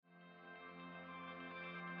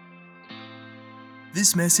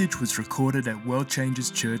This message was recorded at World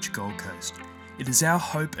Changers Church, Gold Coast. It is our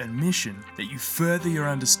hope and mission that you further your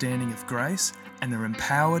understanding of grace and are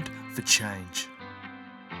empowered for change.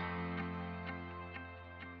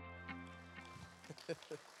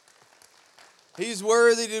 He's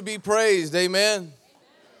worthy to be praised, amen?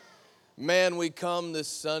 Man, we come this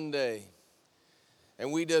Sunday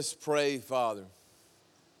and we just pray, Father.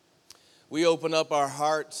 We open up our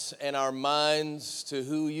hearts and our minds to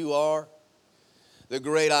who you are, the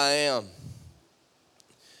great I am.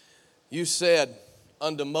 You said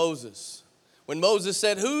unto Moses, when Moses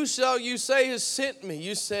said, "Who shall you say has sent me?"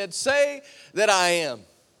 You said, "Say that I am."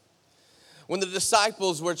 When the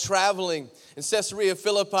disciples were traveling in Caesarea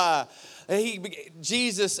Philippi,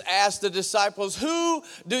 Jesus asked the disciples, "Who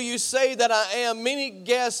do you say that I am?" Many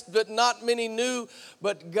guessed, but not many knew.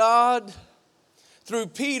 But God, through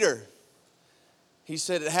Peter, he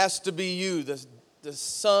said, "It has to be you, the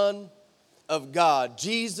Son of God,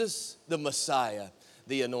 Jesus the Messiah,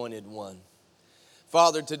 the Anointed One."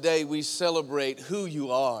 Father, today we celebrate who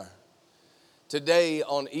you are. Today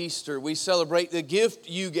on Easter, we celebrate the gift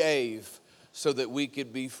you gave so that we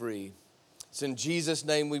could be free. It's in Jesus'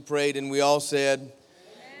 name we prayed, and we all said,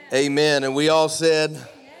 Amen. And we all said,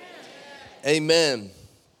 Amen.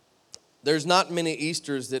 There's not many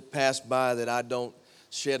Easters that pass by that I don't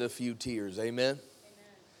shed a few tears. Amen.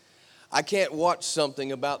 I can't watch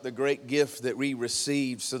something about the great gift that we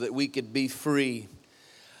received so that we could be free.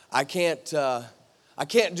 I can't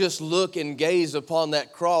just look and gaze upon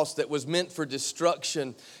that cross that was meant for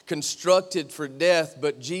destruction, constructed for death,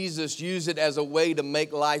 but Jesus used it as a way to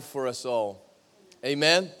make life for us all.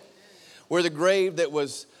 Amen? Where the grave that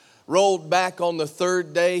was rolled back on the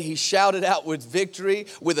third day, he shouted out with victory,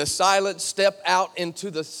 with a silent step out into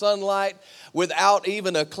the sunlight, without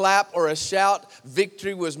even a clap or a shout.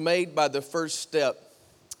 Victory was made by the first step.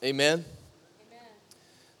 Amen? Amen.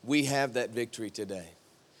 We have that victory today.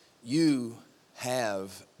 You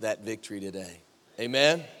have that victory today.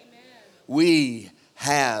 Amen? Amen. We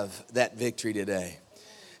have that victory today.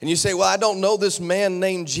 And you say, "Well, I don't know this man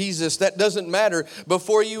named Jesus." That doesn't matter.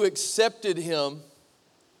 Before you accepted him,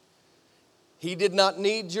 he did not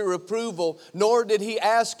need your approval, nor did he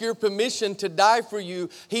ask your permission to die for you.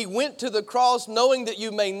 He went to the cross knowing that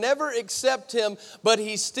you may never accept him, but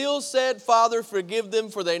he still said, "Father, forgive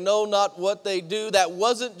them, for they know not what they do." That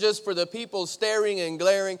wasn't just for the people staring and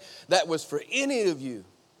glaring. That was for any of you.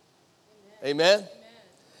 Amen? Amen?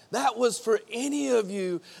 That was for any of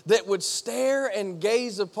you that would stare and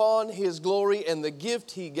gaze upon his glory and the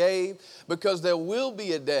gift he gave, because there will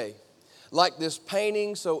be a day, like this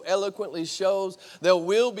painting so eloquently shows, there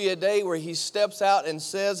will be a day where he steps out and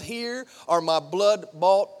says, "Here are my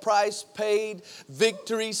blood-bought, price-paid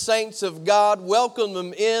victory saints of God. Welcome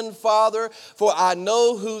them in, Father, for I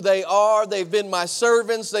know who they are. They've been my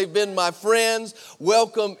servants. They've been my friends.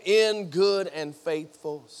 Welcome in, good and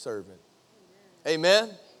faithful servant." Amen?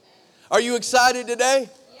 Amen. Are you excited today?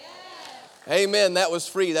 Amen. That was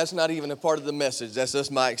free. That's not even a part of the message. That's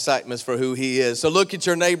just my excitement for who he is. So look at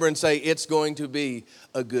your neighbor and say, "It's going to be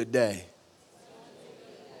a good day."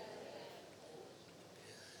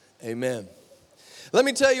 Amen. Let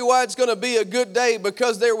me tell you why it's going to be a good day,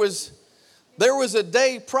 because there was a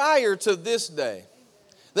day prior to this day.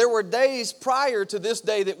 There were days prior to this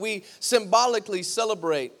day that we symbolically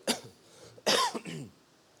celebrate.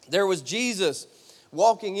 There was Jesus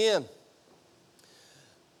walking in,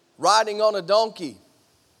 riding on a donkey,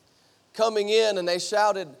 coming in, and they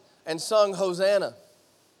shouted and sung Hosanna.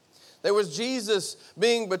 There was Jesus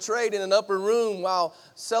being betrayed in an upper room while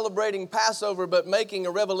celebrating Passover, but making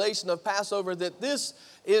a revelation of Passover that this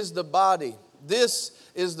is the body, this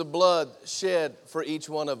is the blood shed for each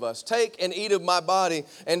one of us. Take and eat of my body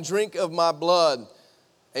and drink of my blood.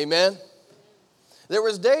 Amen. There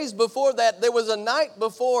was days before that. There was a night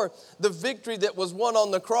before the victory that was won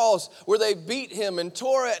on the cross, where they beat him and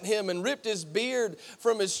tore at him and ripped his beard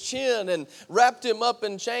from his chin and wrapped him up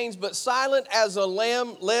in chains. But silent as a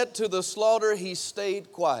lamb led to the slaughter, he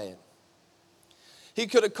stayed quiet. He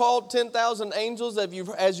could have called 10,000 angels,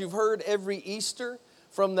 as you've heard every Easter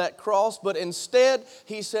from that cross. But instead,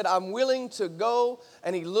 he said, "I'm willing to go."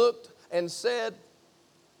 And he looked and said,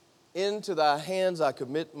 "Into thy hands I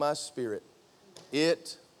commit my spirit.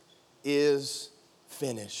 It is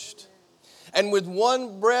finished." And with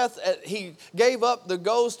one breath, he gave up the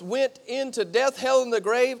ghost, went into death, hell, and the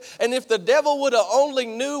grave. And if the devil would have only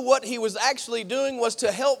knew what he was actually doing was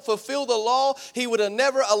to help fulfill the law, he would have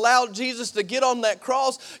never allowed Jesus to get on that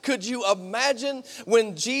cross. Could you imagine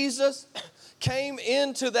when Jesus came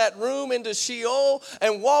into that room, into Sheol,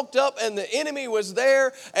 and walked up, and the enemy was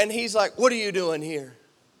there, and he's like, "What are you doing here?"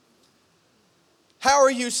 How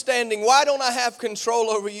are you standing? Why don't I have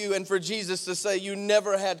control over you? And for Jesus to say, you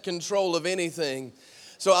never had control of anything.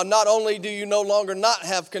 So not only do you no longer not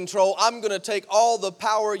have control, I'm going to take all the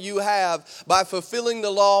power you have by fulfilling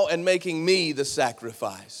the law and making me the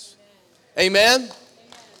sacrifice. Amen?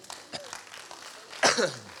 Amen.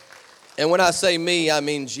 And when I say me, I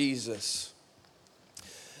mean Jesus.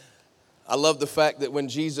 I love the fact that when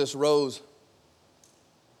Jesus rose,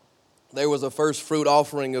 there was a first fruit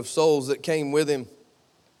offering of souls that came with him.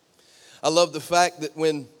 I love the fact that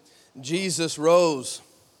when Jesus rose,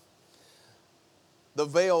 the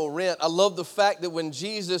veil rent. I love the fact that when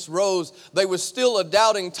Jesus rose, there was still a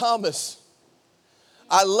doubting Thomas.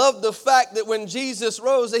 I love the fact that when Jesus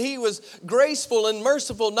rose, that he was graceful and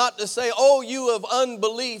merciful, not to say, oh, you of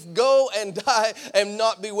unbelief, go and die and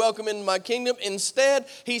not be welcome in my kingdom. Instead,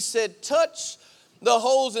 he said, touch the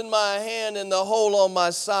holes in my hand and the hole on my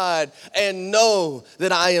side and know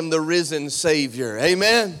that I am the risen Savior.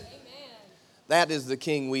 Amen? Amen. That is the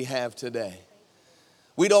King we have today.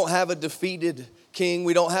 We don't have a defeated King.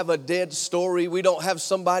 We don't have a dead story. We don't have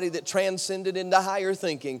somebody that transcended into higher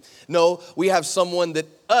thinking. No, we have someone that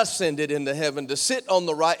ascended into heaven to sit on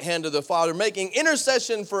the right hand of the Father, making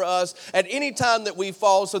intercession for us at any time that we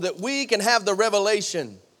fall so that we can have the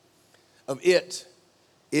revelation of it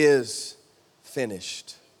is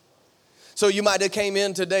finished. So you might have came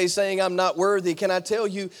in today saying, I'm not worthy. Can I tell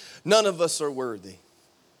you, none of us are worthy.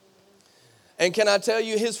 And can I tell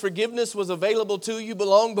you, his forgiveness was available to you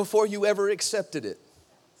long before you ever accepted it.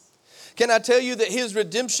 Can I tell you that his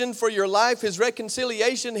redemption for your life, his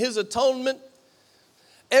reconciliation, his atonement,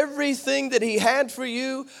 everything that he had for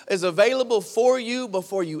you is available for you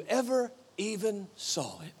before you ever even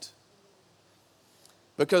saw it.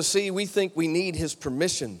 Because see, we think we need his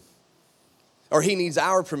permission, or he needs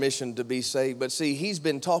our permission to be saved. But see, he's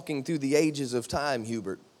been talking through the ages of time,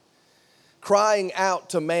 Hubert, crying out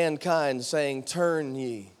to mankind saying, turn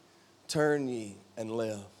ye, and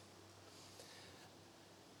live.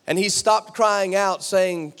 And he stopped crying out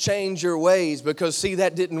saying, change your ways, because see,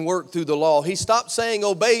 that didn't work through the law. He stopped saying,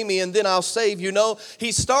 obey me and then I'll save you. No,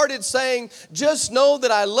 he started saying, just know that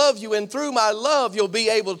I love you, and through my love you'll be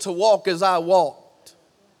able to walk as I walked.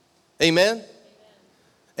 Amen?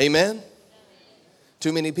 Amen?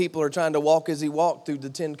 Too many people are trying to walk as he walked through the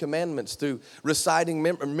 10 Commandments, through reciting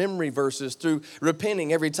memory verses, through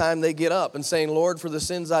repenting every time they get up and saying, Lord, for the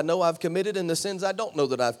sins I know I've committed and the sins I don't know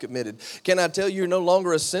that I've committed. Can I tell you, you're no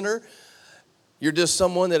longer a sinner? You're just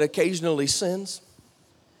someone that occasionally sins.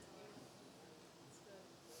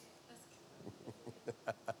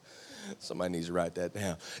 Somebody needs to write that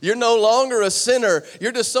down. You're no longer a sinner.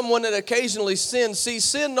 You're just someone that occasionally sins. See,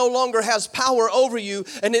 sin no longer has power over you,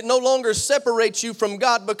 and it no longer separates you from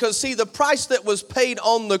God, because, see, the price that was paid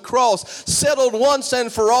on the cross settled once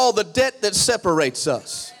and for all the debt that separates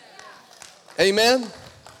us. Amen?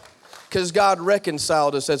 Because God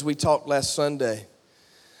reconciled us, as we talked last Sunday.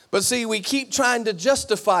 But see, we keep trying to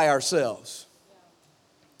justify ourselves.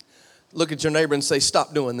 Look at your neighbor and say,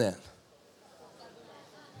 stop doing that.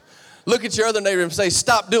 Look at your other neighbor and say,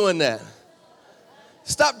 stop doing that.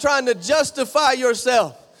 Stop trying to justify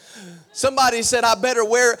yourself. Somebody said, I better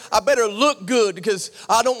look good because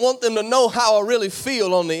I don't want them to know how I really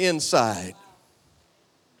feel on the inside.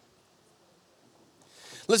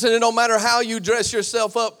 Listen, it don't matter how you dress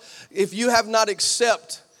yourself up. If you have not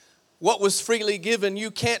accepted what was freely given, you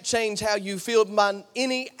can't change how you feel by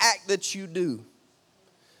any act that you do.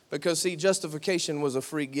 Because, see, justification was a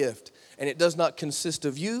free gift. And it does not consist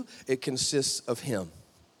of you, it consists of him.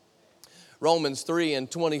 Romans 3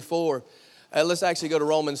 and 24. Let's actually go to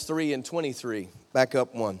Romans 3 and 23. Back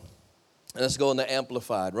up one. And let's go in the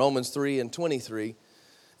Amplified. Romans 3 and 23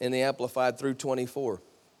 in the Amplified through 24.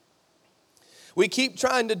 We keep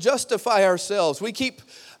trying to justify ourselves. We keep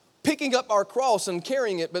picking up our cross and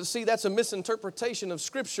carrying it. But see, that's a misinterpretation of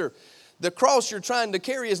Scripture. The cross you're trying to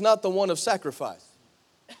carry is not the one of sacrifice.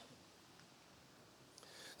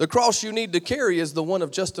 The cross you need to carry is the one of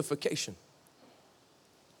justification.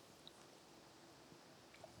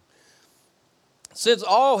 Since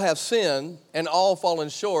all have sinned and all fallen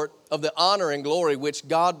short of the honor and glory which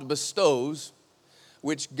God bestows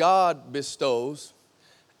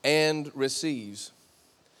and receives.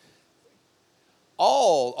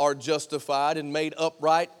 All are justified and made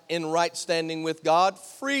upright in right standing with God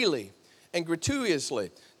freely and gratuitously.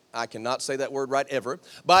 I cannot say that word right ever.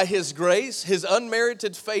 By his grace, his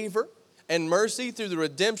unmerited favor and mercy through the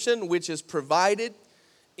redemption which is provided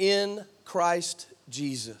in Christ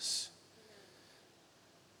Jesus.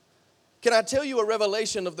 Can I tell you a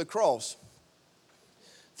revelation of the cross?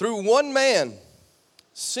 Through one man,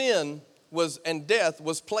 sin and death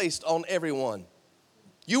was placed on everyone.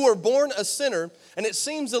 You were born a sinner, and it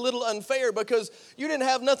seems a little unfair because you didn't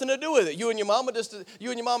have nothing to do with it. You and your mom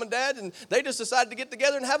and dad, and they just decided to get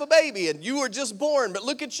together and have a baby, and you were just born. But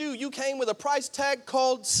look at you. You came with a price tag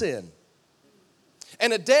called sin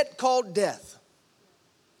and a debt called death.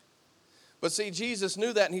 But see, Jesus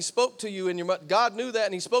knew that, and he spoke to you God knew that,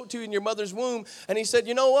 and he spoke to you in your mother's womb, and he said,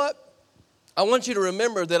 you know what? I want you to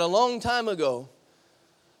remember that a long time ago,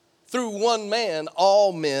 through one man,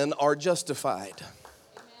 all men are justified.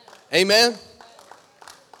 Amen.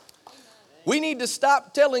 We need to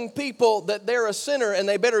stop telling people that they're a sinner and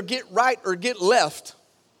they better get right or get left.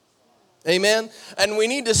 Amen. And we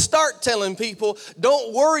need to start telling people,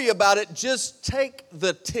 don't worry about it, just take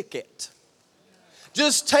the ticket.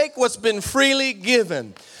 Just take what's been freely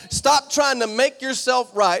given. Stop trying to make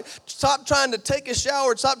yourself right. Stop trying to take a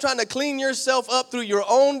shower. Stop trying to clean yourself up through your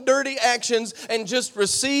own dirty actions and just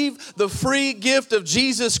receive the free gift of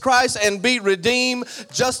Jesus Christ and be redeemed,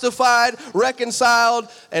 justified, reconciled,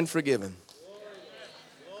 and forgiven.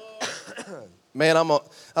 Man,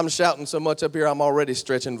 I'm shouting so much up here, I'm already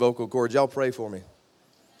stretching vocal cords. Y'all pray for me.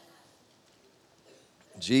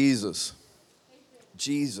 Jesus.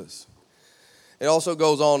 Jesus. It also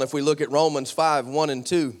goes on, if we look at Romans 5, 1 and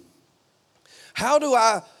 2. How do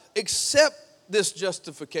I accept this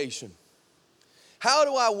justification? How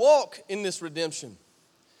do I walk in this redemption?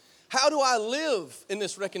 How do I live in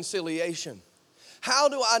this reconciliation? How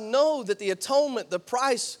do I know that the atonement, the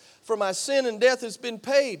price for my sin and death has been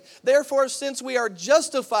paid? Therefore, since we are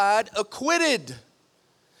justified, acquitted,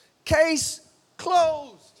 case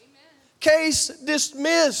closed. Case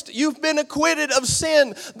dismissed. You've been acquitted of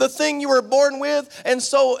sin, the thing you were born with, and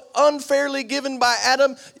so unfairly given by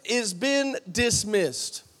Adam is been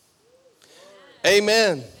dismissed.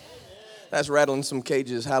 Amen. That's rattling some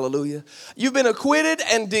cages. Hallelujah. You've been acquitted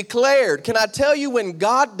and declared. Can I tell you, when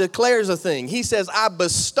God declares a thing, he says, I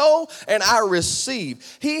bestow and I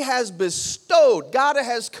receive. He has bestowed. God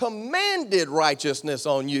has commanded righteousness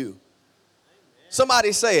on you.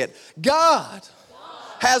 Somebody say it. God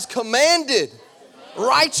has commanded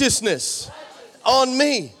righteousness on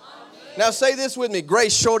me. Now say this with me.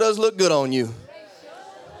 Grace sure does look good on you.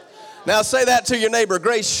 Now say that to your neighbor.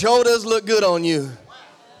 Grace sure does look good on you.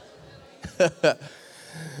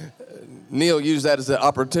 Neil used that as an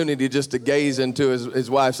opportunity just to gaze into his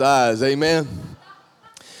wife's eyes. Amen.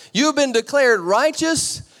 You've been declared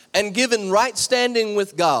righteous and given right standing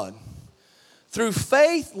with God. Through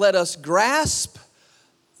faith, let us grasp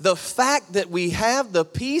the fact that we have the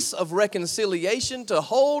peace of reconciliation to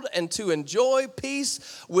hold and to enjoy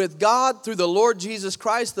peace with God through the Lord Jesus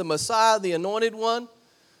Christ, the Messiah, the Anointed One.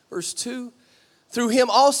 Verse 2, through him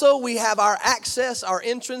also we have our access, our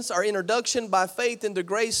entrance, our introduction by faith into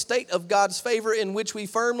grace, state of God's favor in which we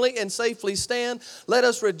firmly and safely stand. Let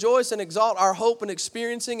us rejoice and exalt our hope in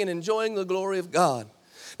experiencing and enjoying the glory of God.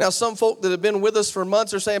 Now, some folk that have been with us for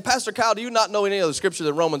months are saying, Pastor Kyle, do you not know any other scripture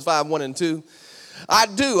than Romans 5, 1 and 2? I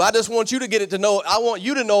do. I just want you to get it to know. I want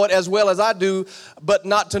you to know it as well as I do, but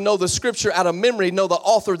not to know the scripture out of memory. Know the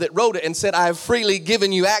author that wrote it and said, I have freely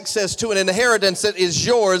given you access to an inheritance that is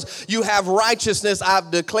yours. You have righteousness.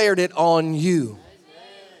 I've declared it on you.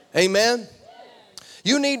 Amen. Amen.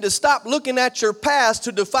 You need to stop looking at your past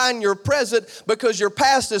to define your present, because your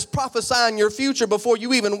past is prophesying your future before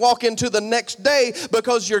you even walk into the next day,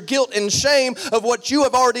 because your guilt and shame of what you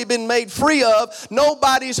have already been made free of.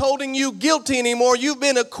 Nobody's holding you guilty anymore. You've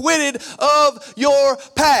been acquitted of your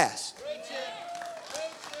past.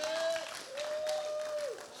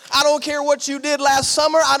 I don't care what you did last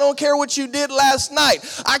summer. I don't care what you did last night.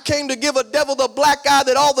 I came to give a devil the black eye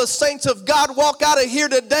that all the saints of God walk out of here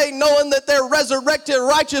today knowing that their resurrected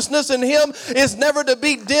righteousness in him is never to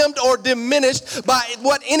be dimmed or diminished by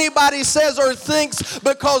what anybody says or thinks.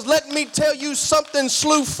 Because let me tell you something,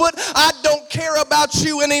 Slewfoot, I don't care about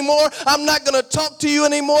you anymore. I'm not going to talk to you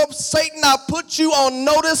anymore. Satan, I put you on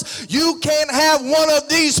notice. You can't have one of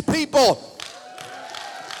these people.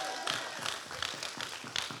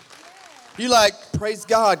 You like, praise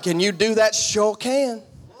God, can you do that? Sure can.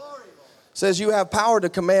 Says you have power to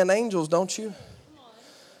command angels, don't you?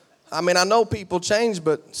 I mean, I know people change,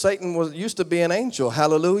 but Satan used to be an angel.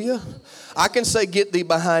 Hallelujah. I can say, get thee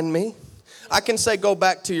behind me. I can say, go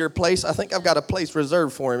back to your place. I think I've got a place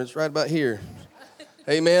reserved for him. It's right about here.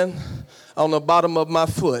 Amen. On the bottom of my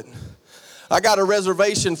foot. I got a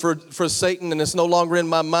reservation for Satan, and it's no longer in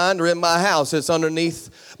my mind or in my house. It's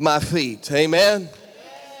underneath my feet. Amen.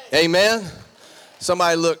 Amen.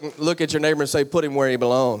 Somebody look at your neighbor and say, put him where he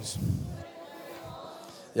belongs.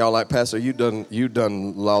 Y'all like, Pastor, you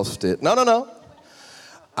done lost it. No.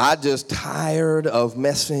 I just tired of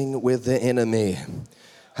messing with the enemy.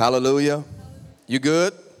 Hallelujah. You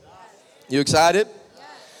good? You excited?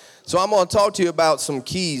 So I'm going to talk to you about some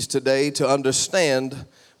keys today to understand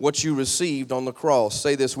what you received on the cross.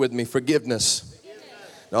 Say this with me, forgiveness.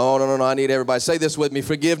 No, I need everybody. Say this with me,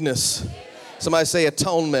 forgiveness. Somebody say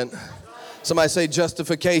atonement. Somebody say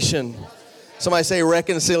justification. Somebody say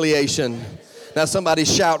reconciliation. Now somebody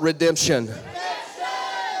shout redemption.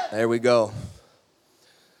 There we go.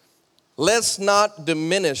 Let's not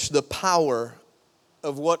diminish the power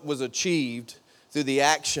of what was achieved through the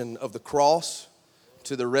action of the cross,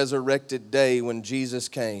 to the resurrected day when Jesus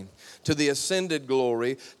came, to the ascended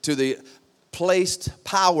glory, to the placed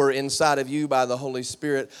power inside of you by the Holy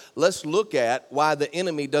Spirit. Let's look at why the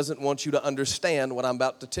enemy doesn't want you to understand what I'm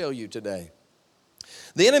about to tell you today.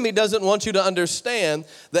 The enemy doesn't want you to understand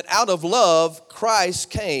that out of love, Christ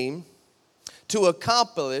came to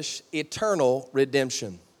accomplish eternal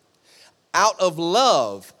redemption. Out of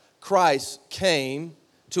love, Christ came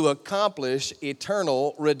to accomplish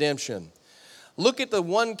eternal redemption. Look at the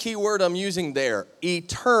one key word I'm using there,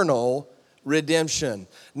 eternal redemption.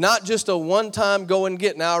 Not just a one-time go and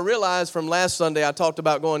get. Now, I realize from last Sunday I talked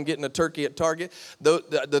about going and getting a turkey at Target.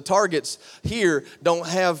 The Targets here don't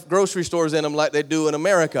have grocery stores in them like they do in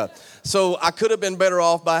America. So I could have been better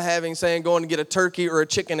off by saying going to get a turkey or a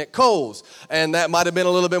chicken at Kohl's. And that might have been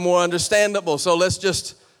a little bit more understandable. So let's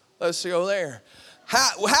go there.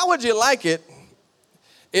 How would you like it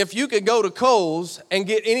if you could go to Kohl's and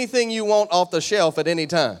get anything you want off the shelf at any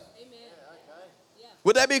time? Amen.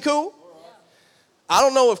 Would that be cool? I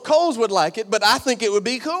don't know if Kohl's would like it, but I think it would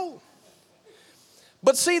be cool.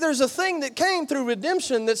 But see, there's a thing that came through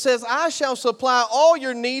redemption that says, I shall supply all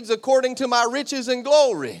your needs according to my riches and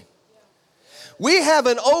glory. We have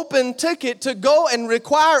an open ticket to go and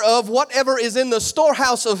require of whatever is in the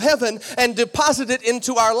storehouse of heaven and deposit it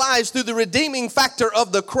into our lives through the redeeming factor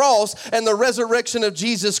of the cross and the resurrection of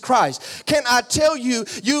Jesus Christ. Can I tell you,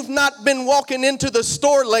 you've not been walking into the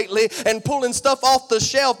store lately and pulling stuff off the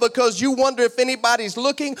shelf because you wonder if anybody's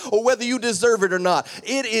looking or whether you deserve it or not.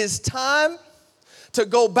 It is time to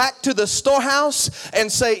go back to the storehouse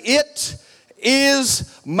and say, it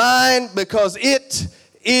is mine because it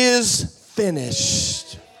is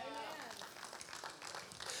finished.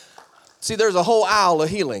 See, there's a whole aisle of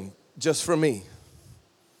healing just for me.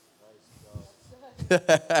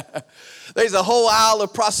 There's a whole aisle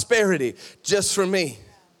of prosperity just for me.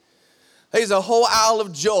 There's a whole aisle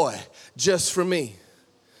of joy just for me.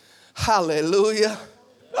 Hallelujah.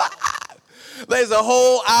 There's a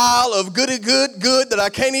whole aisle of goody good that I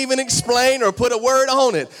can't even explain or put a word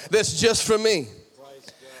on it. That's just for me.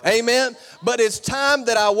 Amen. But it's time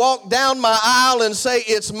that I walk down my aisle and say,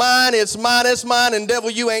 it's mine, it's mine, it's mine, and devil,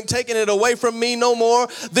 you ain't taking it away from me no more.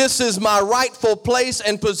 This is my rightful place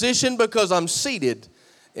and position because I'm seated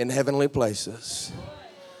in heavenly places.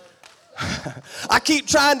 I keep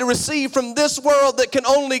trying to receive from this world that can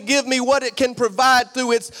only give me what it can provide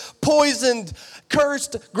through its poisoned,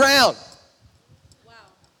 cursed ground.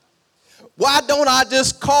 Why don't I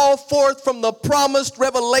just call forth from the promised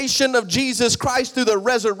revelation of Jesus Christ through the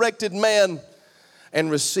resurrected man and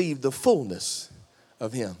receive the fullness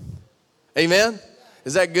of him? Amen?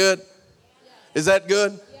 Is that good? Is that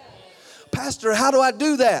good? Pastor, how do I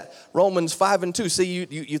do that? Romans 5:2. See,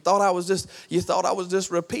 you thought I was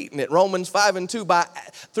just repeating it. Romans 5:2.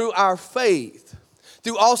 Through our faith.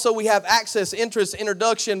 Through also we have access, interest,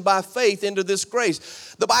 introduction by faith into this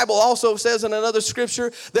grace. The Bible also says in another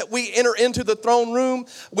scripture that we enter into the throne room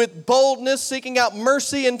with boldness, seeking out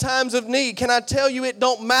mercy in times of need. Can I tell you, it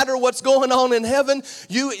don't matter what's going on in heaven.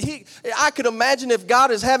 I could imagine if God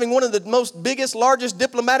is having one of the most biggest, largest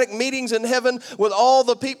diplomatic meetings in heaven with all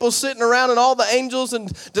the people sitting around and all the angels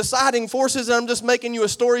and deciding forces, and I'm just making you a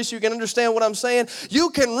story so you can understand what I'm saying. You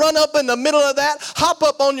can run up in the middle of that, hop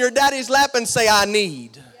up on your daddy's lap and say, I need.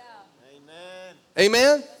 Yeah. Amen.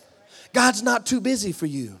 Amen. God's not too busy for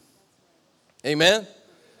you. Amen.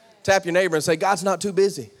 Tap your neighbor and say, God's not too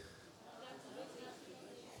busy.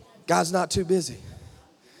 God's not too busy.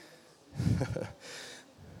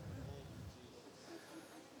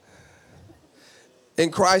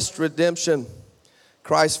 In Christ's redemption,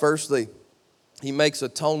 Christ, firstly, he makes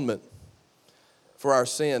atonement for our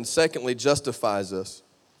sins. Secondly, justifies us.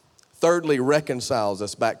 Thirdly, reconciles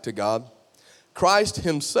us back to God. Christ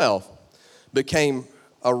himself became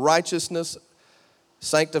a righteousness,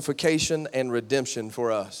 sanctification, and redemption for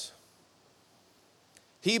us.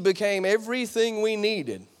 He became everything we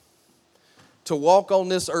needed to walk on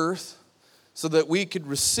this earth so that we could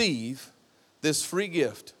receive this free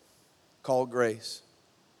gift called grace.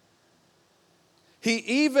 He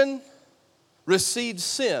even received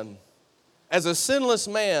sin as a sinless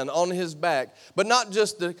man on his back, but not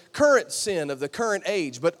just the current sin of the current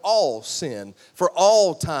age, but all sin for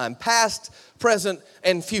all time, past, present,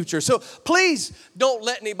 and future. So please don't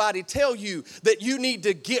let anybody tell you that you need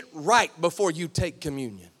to get right before you take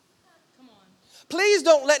communion. Please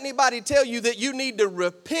don't let anybody tell you that you need to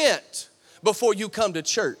repent before you come to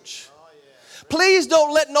church. Please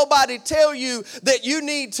don't let nobody tell you that you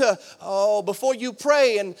need to, before you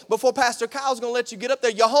pray and before Pastor Kyle's going to let you get up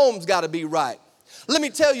there, your home's got to be right. Let me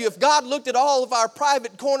tell you, if God looked at all of our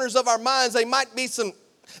private corners of our minds, they might be some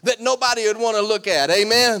that nobody would want to look at.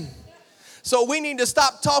 Amen? So we need to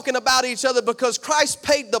stop talking about each other because Christ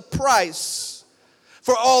paid the price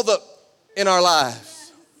for all in our lives.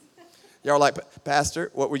 Y'all are like,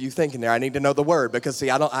 Pastor, what were you thinking there? I need to know the word because,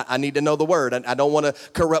 see, I need to know the word. I don't want to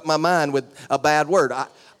corrupt my mind with a bad word. I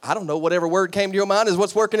don't know. Whatever word came to your mind is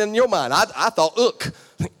what's working in your mind. I thought,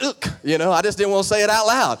 I just didn't want to say it out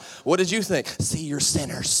loud. What did you think? See, you're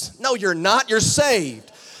sinners. No, you're not. You're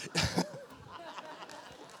saved.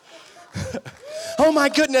 Oh, my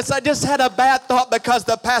goodness, I just had a bad thought because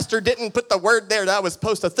the pastor didn't put the word there that I was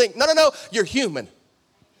supposed to think. No, you're human.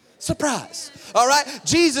 Surprise. All right?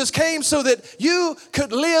 Jesus came so that you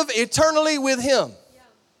could live eternally with him.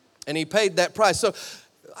 And he paid that price. So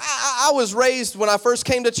I was raised when I first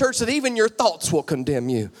came to church that even your thoughts will condemn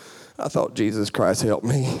you. I thought, Jesus Christ, help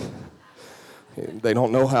me. They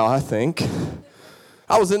don't know how I think.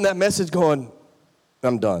 I was in that message going,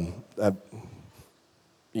 I'm done.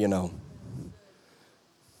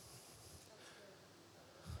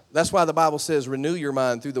 That's why the Bible says renew your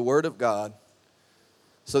mind through the word of God,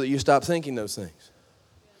 so that you stop thinking those things.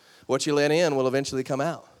 What you let in will eventually come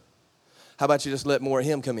out. How about you just let more of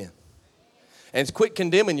him come in? And quit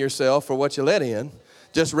condemning yourself for what you let in.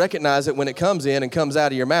 Just recognize it when it comes in and comes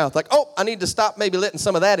out of your mouth. Like, I need to stop maybe letting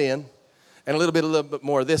some of that in and a little bit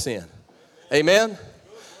more of this in. Amen?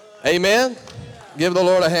 Amen? Give the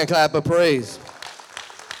Lord a hand clap of praise.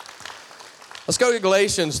 Let's go to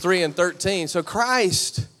Galatians 3:13. So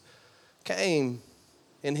Christ came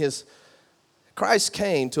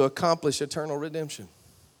to accomplish eternal redemption.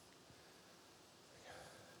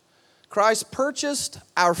 Christ purchased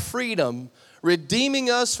our freedom, redeeming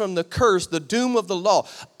us from the curse, the doom of the law.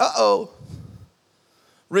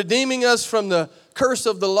 Redeeming us from the curse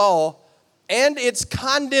of the law and its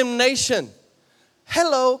condemnation.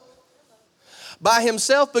 Hello. By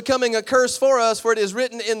himself becoming a curse for us, for it is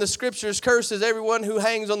written in the scriptures, cursed is everyone who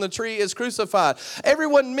hangs on the tree is crucified.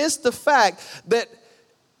 Everyone missed the fact that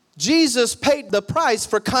Jesus paid the price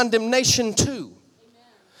for condemnation too. Amen.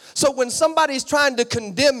 So when somebody's trying to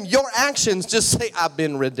condemn your actions, just say, I've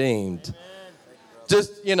been redeemed. Amen.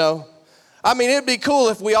 Just, it'd be cool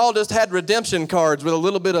if we all just had redemption cards with a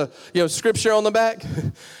little bit of, scripture on the back.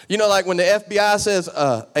 Like when the FBI says,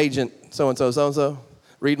 agent so-and-so, so-and-so,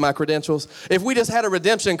 read my credentials. If we just had a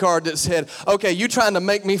redemption card that said, okay, you trying to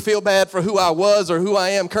make me feel bad for who I was or who I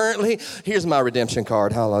am currently? Here's my redemption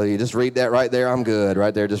card. Hallelujah. Just read that right there. I'm good.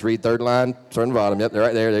 Right there. Just read third line, turn the bottom. Yep,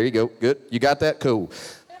 right there. There you go. Good. You got that? Cool.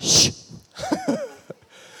 Shh.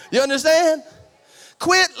 You understand?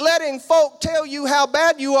 Quit letting folk tell you how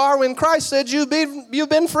bad you are when Christ said you've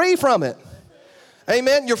been free from it.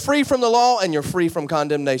 Amen. You're free from the law and you're free from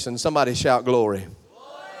condemnation. Somebody shout glory.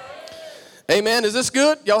 Amen. Is this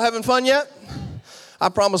good? Y'all having fun yet? I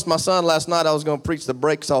promised my son last night I was going to preach the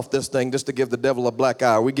brakes off this thing just to give the devil a black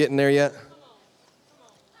eye. Are we getting there yet?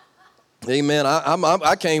 Amen.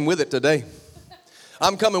 I came with it today.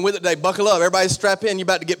 I'm coming with it today. Buckle up. Everybody strap in. You're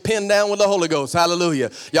about to get pinned down with the Holy Ghost.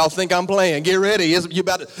 Hallelujah. Y'all think I'm playing. Get ready. You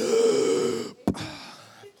about to...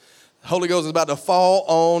 Holy Ghost is about to fall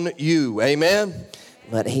on you. Amen.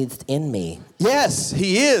 But he's in me. Yes,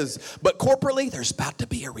 he is. But corporately, there's about to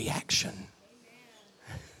be a reaction.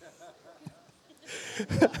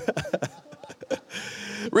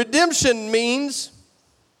 Redemption means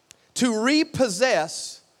to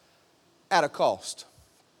repossess at a cost.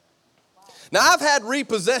 Now, I've had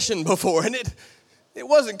repossession before, and it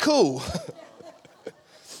wasn't cool.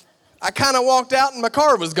 I kind of walked out and my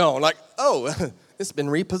car was gone. Like, it's been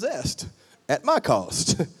repossessed at my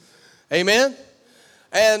cost. Amen?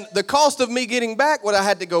 And the cost of me getting back, I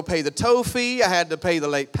had to go pay the tow fee, I had to pay the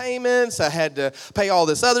late payments, I had to pay all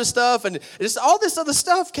this other stuff, and all this other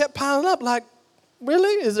stuff kept piling up. Like,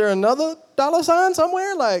 really? Is there another dollar sign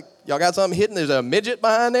somewhere? Like, y'all got something hidden? There's a midget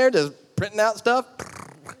behind there just printing out stuff?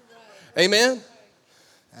 Amen?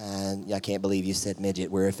 I can't believe you said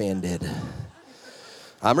midget. We're offended.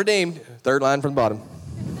 I'm redeemed. Third line from the bottom.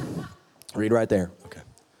 Read right there. Okay.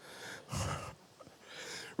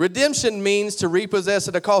 Redemption means to repossess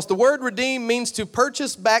at a cost. The word redeem means to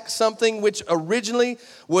purchase back something which originally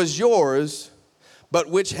was yours, but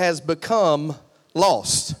which has become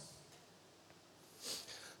lost.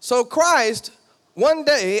 So Christ, one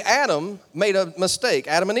day, Adam made a mistake.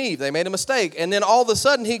 Adam and Eve, they made a mistake. And then all of a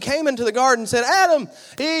sudden, he came into the garden and said, Adam,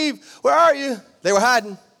 Eve, where are you? They were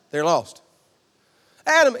hiding. They were lost.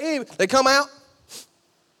 Adam, Eve, they come out,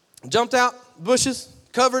 jumped out bushes,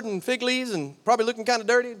 covered in fig leaves and probably looking kind of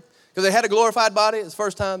dirty because they had a glorified body. It's the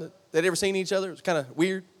first time that they'd ever seen each other. It was kind of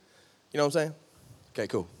weird. You know what I'm saying? Okay,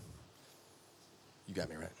 cool. You got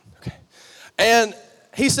me right. Okay. And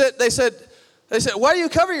they said, why do you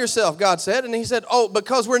cover yourself, God said. And he said, oh,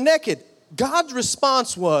 because we're naked. God's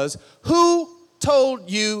response was, who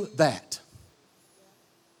told you that?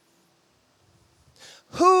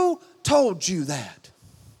 Who told you that?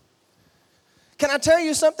 Can I tell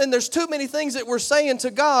you something? There's too many things that we're saying to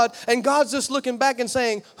God, and God's just looking back and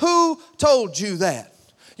saying, who told you that?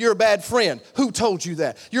 You're a bad friend. Who told you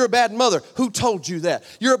that? You're a bad mother. Who told you that?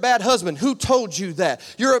 You're a bad husband. Who told you that?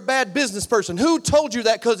 You're a bad business person. Who told you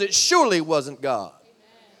that? Because it surely wasn't God.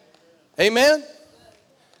 Amen?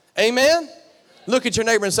 Amen? Look at your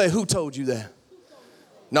neighbor and say, who told you that?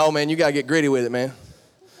 No, man, you got to get gritty with it, man.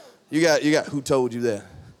 You got, who told you that?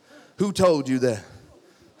 Who told you that?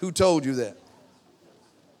 Who told you that?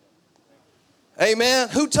 Amen.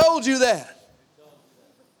 Who told you that?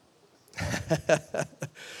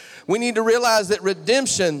 We need to realize that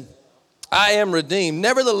redemption, I am redeemed.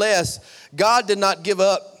 Nevertheless, God did not give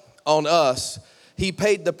up on us. He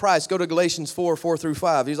paid the price. Go to Galatians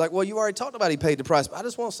 4:4-5. He's like, well, you already talked about he paid the price, but I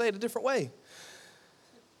just want to say it a different way.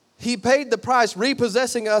 He paid the price,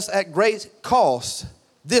 repossessing us at great cost.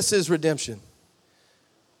 This is redemption.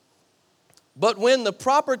 But when the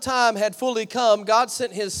proper time had fully come, God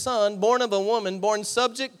sent his son, born of a woman, born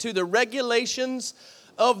subject to the regulations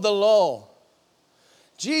of the law.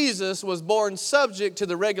 Jesus was born subject to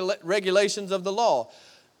the regulations of the law.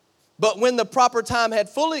 But when the proper time had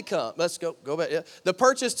fully come, let's go back. Yeah. The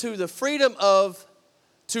purchase to the freedom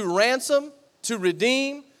to ransom, to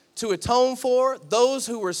redeem, to atone for those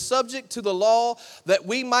who were subject to the law, that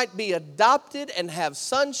we might be adopted and have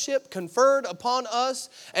sonship conferred upon us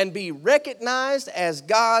and be recognized as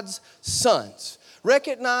God's sons,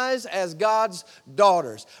 recognized as God's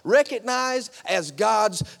daughters, recognized as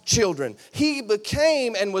God's children. He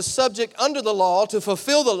became and was subject under the law to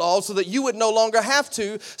fulfill the law so that you would no longer have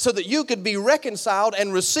to, so that you could be reconciled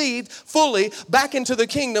and received fully back into the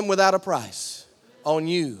kingdom without a price on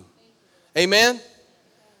you. Amen?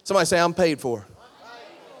 Somebody say, I'm paid for.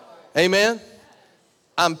 Amen?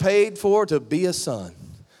 I'm paid for to be a son.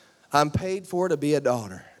 I'm paid for to be a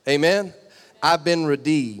daughter. Amen? I've been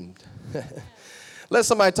redeemed. Let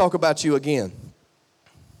somebody talk about you again.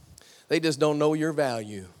 They just don't know your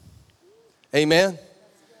value. Amen?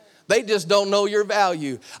 They just don't know your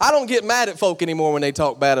value. I don't get mad at folk anymore when they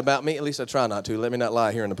talk bad about me. At least I try not to. Let me not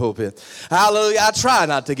lie here in the pulpit. Hallelujah. I try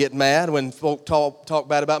not to get mad when folk talk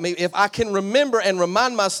bad about me. If I can remember and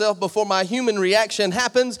remind myself before my human reaction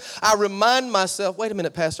happens, I remind myself, wait a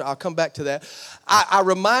minute, Pastor, I'll come back to that. I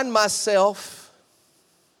remind myself,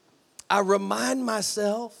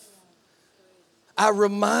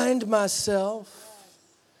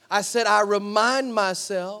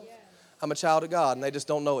 I'm a child of God, and they just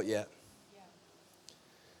don't know it yet.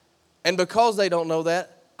 And because they don't know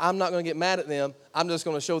that, I'm not going to get mad at them. I'm just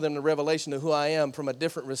going to show them the revelation of who I am from a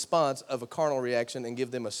different response of a carnal reaction and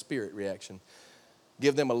give them a spirit reaction.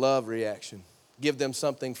 Give them a love reaction. Give them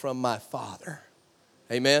something from my Father.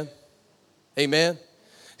 Amen? Amen?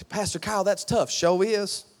 Pastor Kyle, that's tough. Show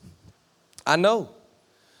is. I know.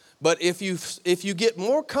 But if you get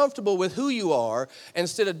more comfortable with who you are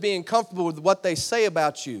instead of being comfortable with what they say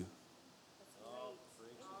about you,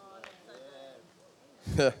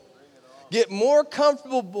 get more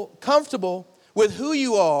comfortable with who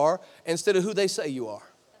you are instead of who they say you are.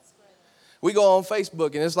 We go on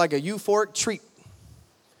Facebook and it's like a euphoric treat.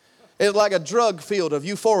 It's like a drug field of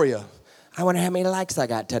euphoria. I wonder how many likes I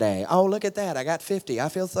got today. Oh, look at that. I got 50. I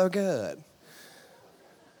feel so good.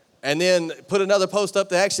 And then put another post up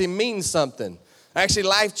that actually means something. Actually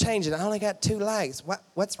life-changing. I only got 2 likes.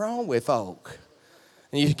 What's wrong with folk?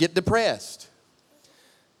 And you get depressed.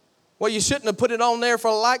 Well, you shouldn't have put it on there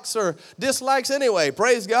for likes or dislikes anyway.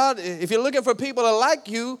 Praise God. If you're looking for people to like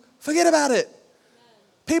you, forget about it.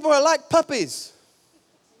 People are like puppies.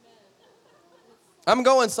 I'm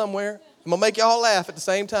going somewhere. I'm going to make y'all laugh at the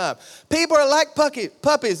same time. People are like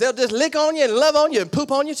puppies. They'll just lick on you and love on you and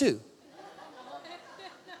poop on you too.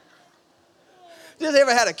 Just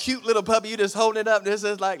ever had a cute little puppy, you just holding it up, and it's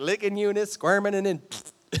just like licking you and it's squirming and then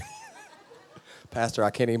Pastor,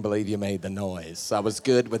 I can't even believe you made the noise. I was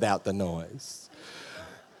good without the noise.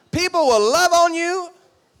 People will love on you,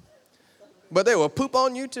 but they will poop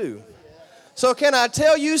on you too. So can I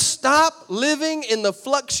tell you, stop living in the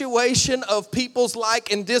fluctuation of people's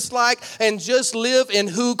like and dislike and just live in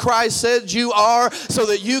who Christ said you are so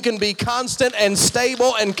that you can be constant and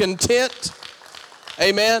stable and content.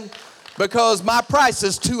 Amen. Because my price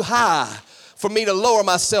is too high for me to lower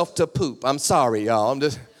myself to poop. I'm sorry, y'all.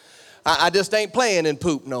 I just ain't playing in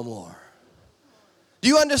poop no more. Do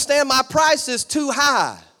you understand? My price is too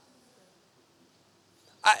high.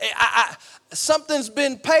 Something's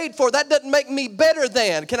been paid for. That doesn't make me better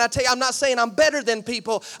than. Can I tell you, I'm not saying I'm better than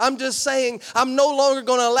people. I'm just saying I'm no longer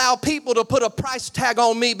going to allow people to put a price tag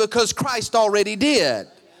on me because Christ already did.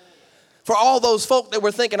 For all those folk that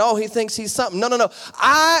were thinking, oh, he thinks he's something. No.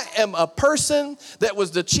 I am a person that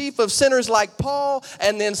was the chief of sinners like Paul,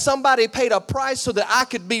 and then somebody paid a price so that I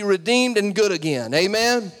could be redeemed and good again.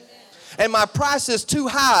 Amen? And my price is too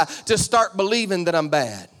high to start believing that I'm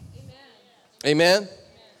bad. Amen?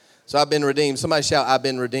 So I've been redeemed. Somebody shout, I've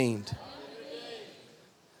been redeemed.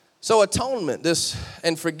 So atonement,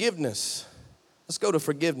 and forgiveness. Let's go to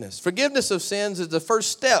forgiveness. Forgiveness of sins is the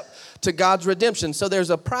first step to God's redemption. So there's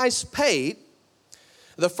a price paid.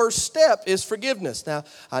 The first step is forgiveness. Now,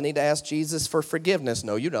 I need to ask Jesus for forgiveness.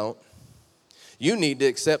 No, you don't. You need to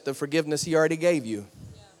accept the forgiveness he already gave you.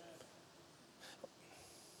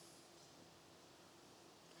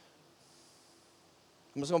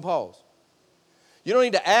 I'm just going to pause. You don't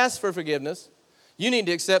need to ask for forgiveness. You need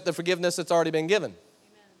to accept the forgiveness that's already been given.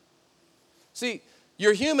 Amen. See,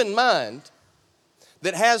 your human mind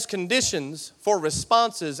that has conditions for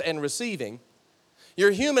responses and receiving, your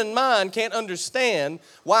human mind can't understand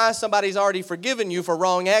why somebody's already forgiven you for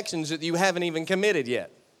wrong actions that you haven't even committed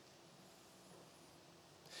yet.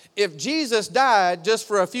 If Jesus died just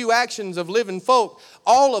for a few actions of living folk,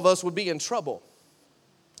 all of us would be in trouble.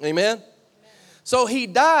 Amen? So he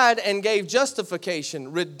died and gave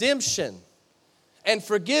justification, redemption, and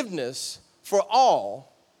forgiveness for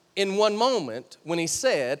all in one moment when he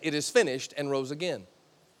said, it is finished, and rose again.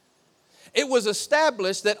 It was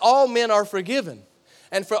established that all men are forgiven,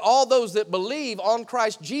 and for all those that believe on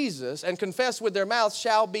Christ Jesus and confess with their mouth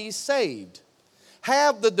shall be saved.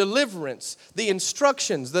 Have the deliverance, the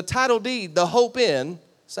instructions, the title deed, the hope in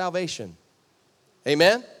salvation.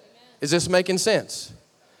 Amen? Is this making sense?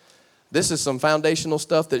 This is some foundational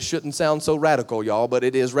stuff that shouldn't sound so radical, y'all, but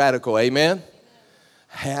it is radical. Amen?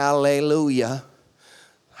 Hallelujah.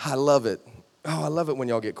 I love it. Oh, I love it when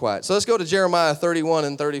y'all get quiet. So let's go to Jeremiah 31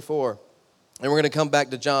 and 34. And we're going to come back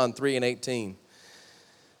to John 3 and 18.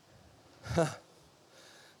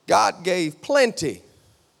 God gave plenty.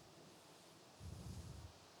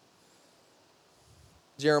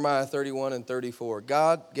 Jeremiah 31 and 34.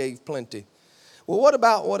 God gave plenty. Well, what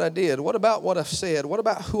about what I did? What about what I've said? What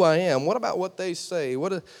about who I am? What about what they say?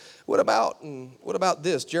 What about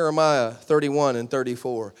this? Jeremiah 31 and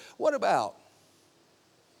 34. What about?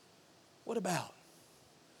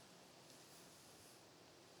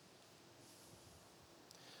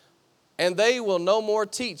 And they will no more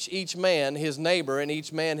teach each man his neighbor and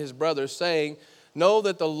each man his brother, saying, know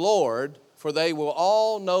that the Lord, for they will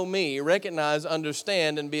all know me, recognize,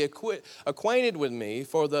 understand, and be acquainted with me,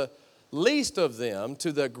 for the least of them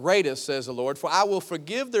to the greatest, says the Lord. For I will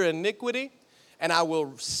forgive their iniquity, and I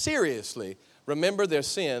will seriously remember their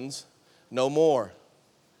sins no more.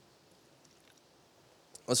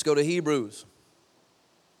 Let's go to Hebrews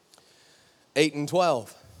 8 and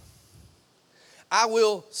 12. I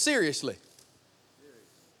will seriously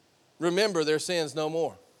remember their sins no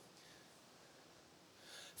more.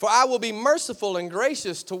 For I will be merciful and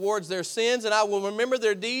gracious towards their sins, and I will remember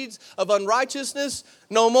their deeds of unrighteousness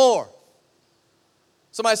no more.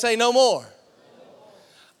 Somebody say no more.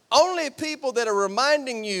 Only people that are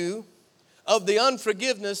reminding you of the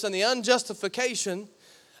unforgiveness and the unjustification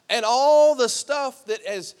and all the stuff that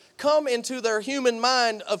has come into their human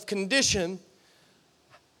mind of condition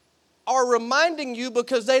are reminding you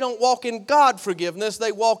because they don't walk in God's forgiveness,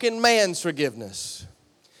 they walk in man's forgiveness.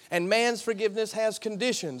 And man's forgiveness has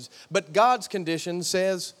conditions, but God's condition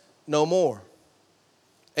says no more.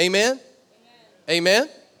 Amen? Amen?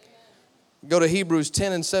 Go to Hebrews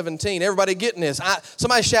 10 and 17. Everybody getting this?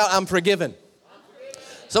 Somebody shout, I'm forgiven.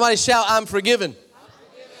 Somebody shout, I'm forgiven.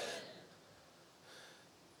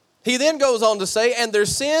 He then goes on to say, and their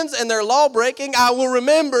sins and their law breaking I will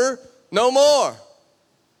remember no more.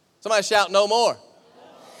 Somebody shout, no more.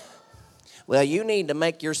 Well, you need to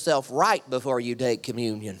make yourself right before you take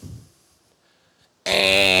communion.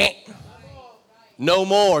 No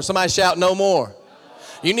more. Somebody shout, no more.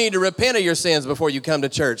 You need to repent of your sins before you come to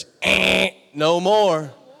church. no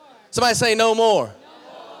more. Somebody say no more.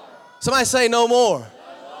 Somebody say no more.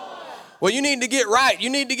 Well, you need to get right. You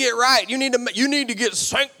need to get right. You need to get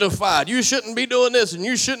sanctified. You shouldn't be doing this and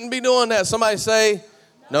you shouldn't be doing that. Somebody say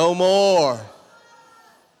no more.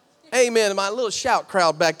 Amen. My little shout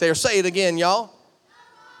crowd back there. Say it again, y'all.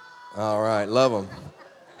 All right. Love them.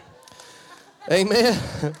 Amen.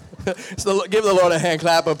 So give the Lord a hand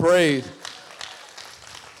clap of praise.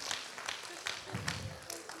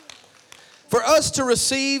 For us to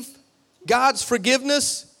receive God's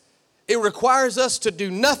forgiveness, it requires us to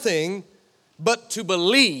do nothing but to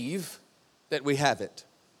believe that we have it.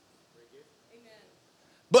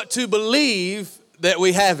 But to believe that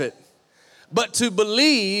we have it. But to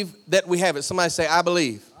believe that we have it. Somebody say, I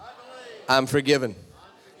believe. I'm forgiven.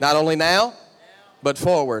 Not only now, but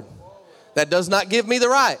forward. That does not give me the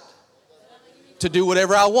right to do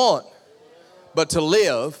whatever I want, but to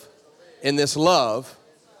live in this love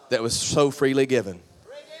that was so freely given.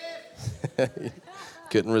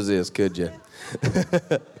 Couldn't resist, could you?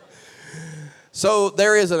 So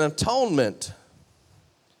there is an atonement.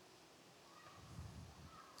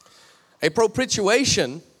 A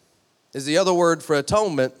propitiation is the other word for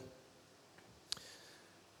atonement,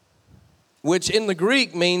 which in the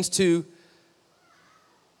Greek means to,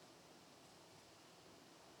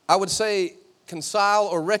 I would say, reconcile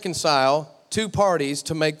or reconcile two parties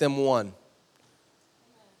to make them one.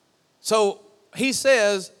 So he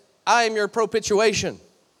says, I am your propitiation.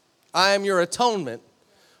 I am your atonement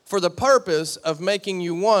for the purpose of making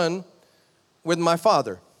you one with my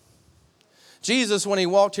Father. Jesus, when he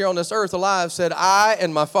walked here on this earth alive, said, I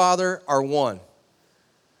and my Father are one.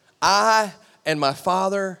 I and my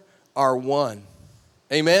Father are one.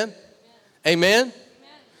 Amen? Amen? Amen?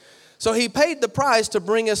 So he paid the price to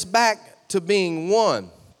bring us back to being one.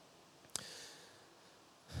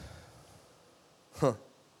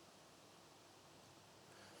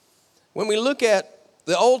 When we look at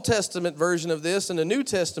the Old Testament version of this and the New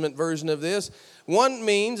Testament version of this, one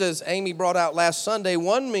means, as Amy brought out last Sunday,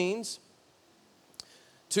 one means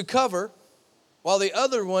to cover, while the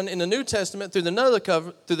other one in the New Testament through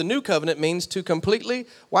the New Covenant means to completely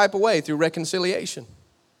wipe away through reconciliation.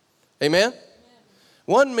 Amen? Amen?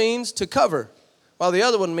 One means to cover, while the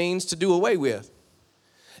other one means to do away with.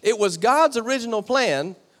 It was God's original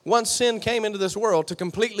plan, once sin came into this world, to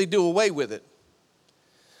completely do away with it.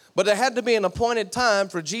 But there had to be an appointed time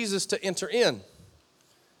for Jesus to enter in.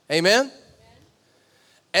 Amen? Amen?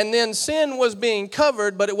 And then sin was being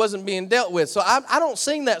covered, but it wasn't being dealt with. So I don't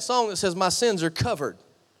sing that song that says my sins are covered.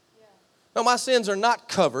 Yeah. No, my sins are not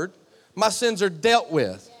covered. My sins are dealt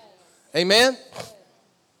with. Yes. Amen? Yes.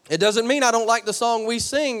 It doesn't mean I don't like the song we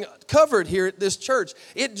sing covered here at this church.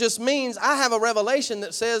 It just means I have a revelation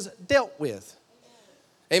that says dealt with.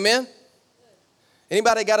 Amen? Amen?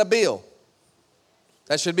 Anybody got a bill?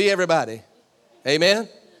 That should be everybody. Amen?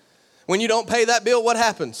 When you don't pay that bill, what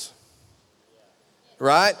happens?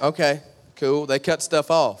 Right? Okay, cool. They cut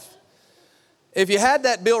stuff off. If you had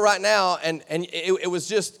that bill right now and it was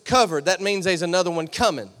just covered, that means there's another one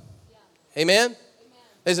coming. Amen?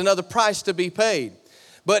 There's another price to be paid.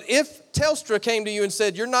 But if Telstra came to you and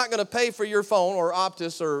said, you're not going to pay for your phone, or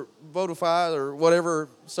Optus or Vodafone or whatever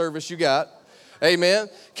service you got, amen,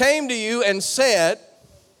 came to you and said,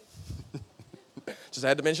 just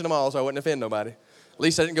had to mention them all so I wouldn't offend nobody. At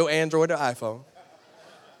least I didn't go Android or iPhone.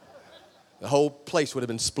 The whole place would have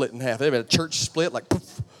been split in half. There would have been a church split, like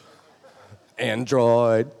poof.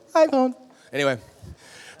 Android, iPhone. Anyway,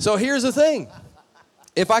 so here's the thing.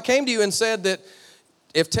 If I came to you and said that,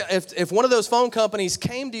 if one of those phone companies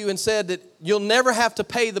came to you and said that you'll never have to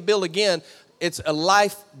pay the bill again, it's a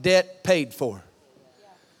life debt paid for.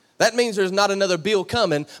 That means there's not another bill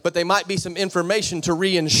coming, but there might be some information to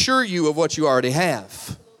reinsure you of what you already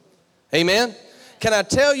have. Amen? Can I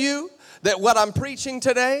tell you that what I'm preaching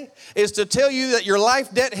today is to tell you that your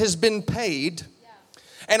life debt has been paid,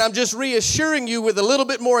 and I'm just reassuring you with a little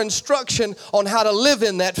bit more instruction on how to live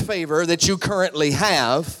in that favor that you currently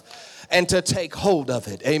have and to take hold of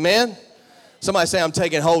it. Amen? Somebody say, I'm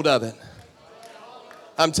taking hold of it.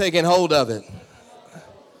 I'm taking hold of it.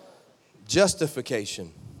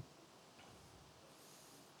 Justification.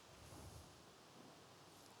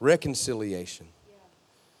 Reconciliation.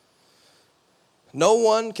 No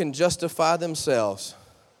one can justify themselves.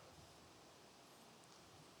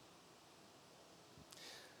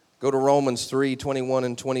 Go to Romans 3:21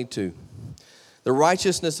 and 22. The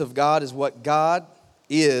righteousness of God is what God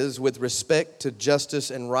is with respect to justice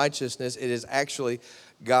and righteousness. It is actually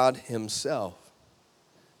God himself.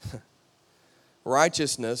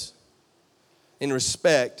 Righteousness in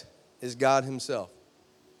respect is God himself.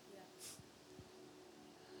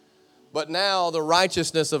 But now the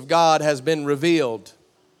righteousness of God has been revealed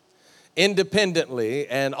independently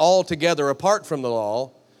and altogether apart from the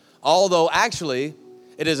law, although actually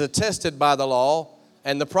it is attested by the law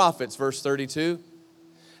and the prophets, verse 32.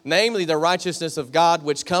 Namely, the righteousness of God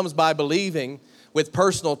which comes by believing with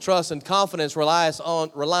personal trust and confidence, reliance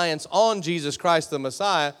on Jesus Christ the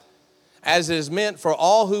Messiah, as is meant for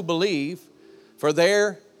all who believe, for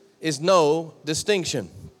there is no distinction.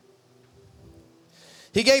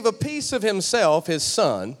 He gave a piece of himself, his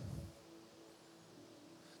Son,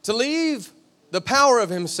 to leave the power of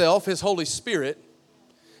himself, his Holy Spirit,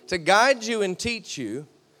 to guide you and teach you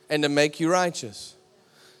and to make you righteous.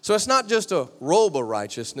 So it's not just a robe of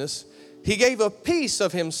righteousness. He gave a piece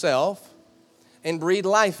of himself and breathed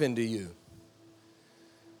life into you.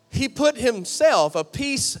 He put himself, a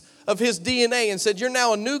piece of his DNA, and said, you're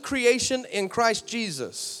now a new creation in Christ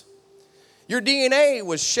Jesus. Your DNA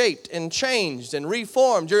was shaped and changed and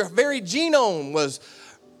reformed. Your very genome was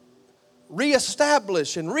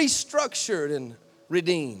reestablished and restructured and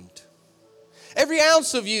redeemed. Every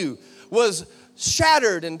ounce of you was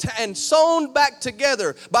shattered and sewn back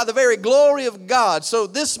together by the very glory of God. So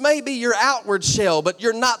this may be your outward shell, but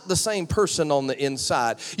you're not the same person on the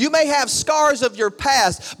inside. You may have scars of your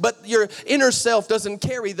past, but your inner self doesn't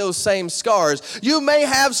carry those same scars. You may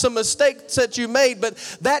have some mistakes that you made, but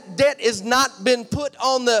that debt has not been put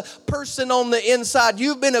on the person on the inside.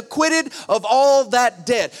 You've been acquitted of all that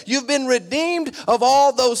debt. You've been redeemed of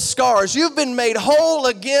all those scars. You've been made whole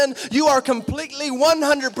again. You are completely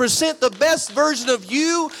 100% the best version of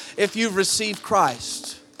you if you've received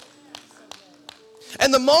Christ.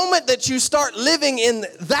 And the moment that you start living in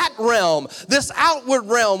that realm, this outward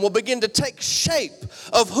realm will begin to take shape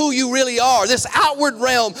of who you really are. This outward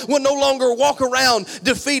realm will no longer walk around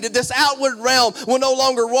defeated. This outward realm will no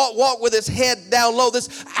longer walk with its head down low.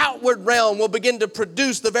 This outward realm will begin to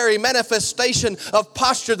produce the very manifestation of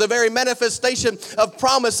posture, the very manifestation of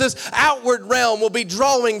promises. Outward realm will be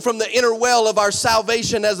drawing from the inner well of our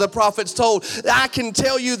salvation, as the prophets told. I can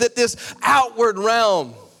tell you that this outward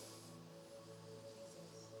realm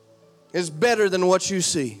is better than what you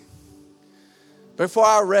see. Therefore,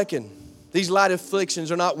 I reckon these light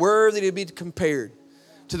afflictions are not worthy to be compared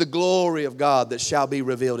to the glory of God that shall be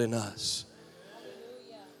revealed in us.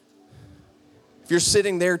 If you're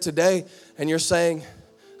sitting there today and you're saying,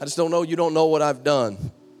 I just don't know, you don't know what I've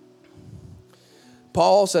done.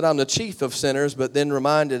 Paul said, I'm the chief of sinners, but then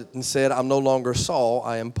reminded and said, I'm no longer Saul,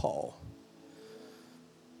 I am Paul.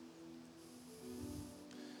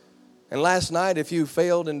 And last night, if you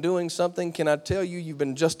failed in doing something, can I tell you, you've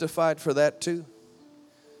been justified for that too?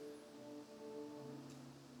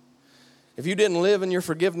 If you didn't live in your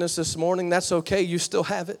forgiveness this morning, that's okay. You still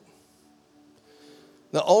have it.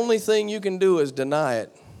 The only thing you can do is deny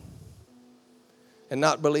it and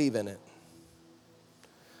not believe in it.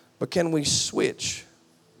 But can we switch?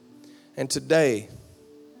 And today,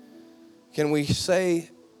 can we say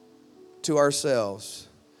to ourselves,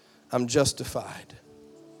 I'm justified.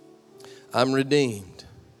 I'm redeemed.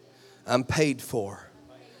 I'm paid for.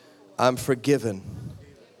 I'm forgiven.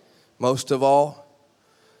 Most of all,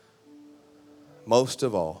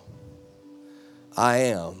 I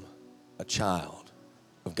am a child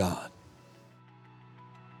of God.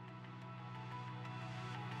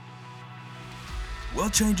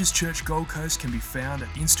 World Changers Church Gold Coast can be found at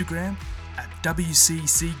Instagram at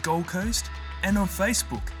WCC Gold Coast and on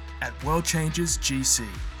Facebook at World Changers GC.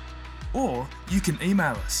 Or you can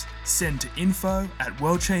email us, send to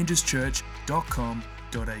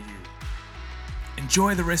info@worldchangerschurch.com.au.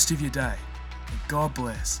 Enjoy the rest of your day, and God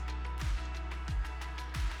bless.